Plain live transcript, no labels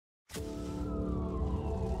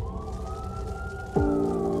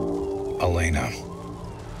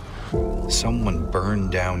Elena, someone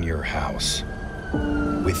burned down your house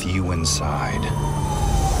with you inside.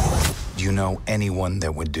 Do you know anyone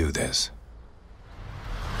that would do this?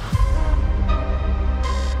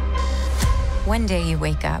 One day you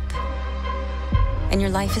wake up and your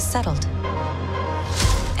life is settled.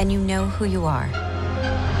 And you know who you are.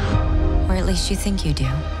 Or at least you think you do.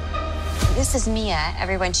 This is Mia,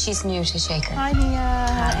 everyone. She's new to Shaker. Hi, Mia.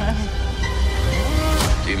 Hi.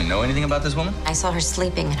 Do you even know anything about this woman? I saw her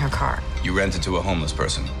sleeping in her car. You rented to a homeless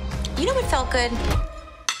person. You know what felt good?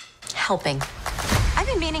 Helping. I've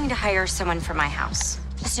been meaning to hire someone for my house.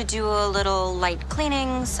 Just to do a little light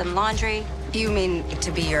cleaning, some laundry. You mean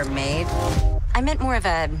to be your maid? I meant more of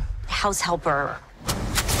a house helper.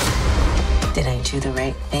 Did I do the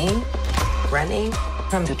right thing? Running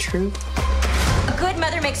from the truth? A good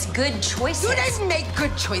mother makes good choices. You didn't make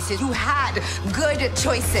good choices. You had good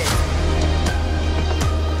choices.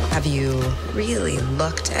 Have you really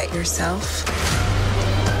looked at yourself?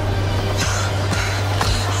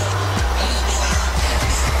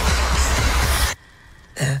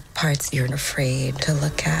 The parts you're afraid to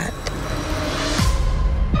look at.